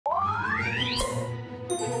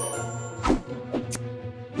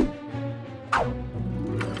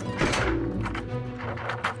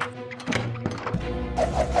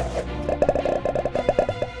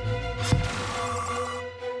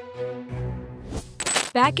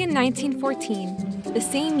Back in 1914, the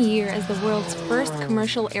same year as the world's first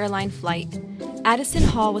commercial airline flight, Addison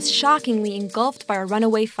Hall was shockingly engulfed by a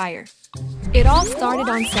runaway fire. It all started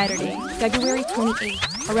on Saturday, February 28,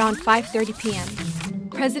 around 5:30 p.m.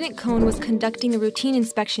 President Cone was conducting a routine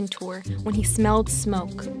inspection tour when he smelled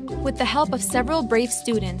smoke. With the help of several brave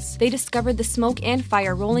students, they discovered the smoke and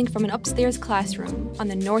fire rolling from an upstairs classroom on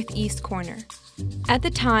the northeast corner. At the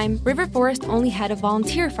time, River Forest only had a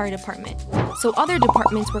volunteer fire department, so other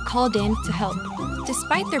departments were called in to help.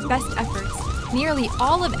 Despite their best efforts, nearly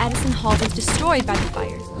all of Addison Hall was destroyed by the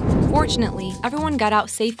fire. Fortunately, everyone got out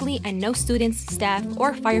safely and no students, staff,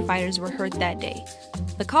 or firefighters were hurt that day.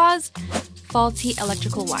 The cause? Faulty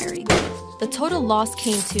electrical wiring. The total loss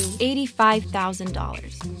came to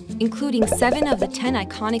 $85,000, including 7 of the 10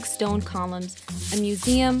 iconic stone columns, a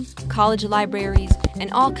museum, college libraries,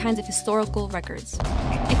 and all kinds of historical records.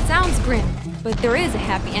 It sounds grim, but there is a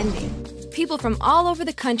happy ending. People from all over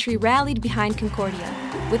the country rallied behind Concordia.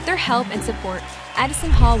 With their help and support, Addison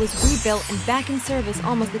Hall was rebuilt and back in service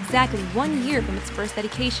almost exactly 1 year from its first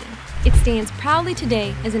dedication. It stands proudly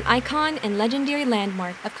today as an icon and legendary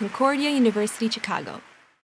landmark of Concordia University, Chicago.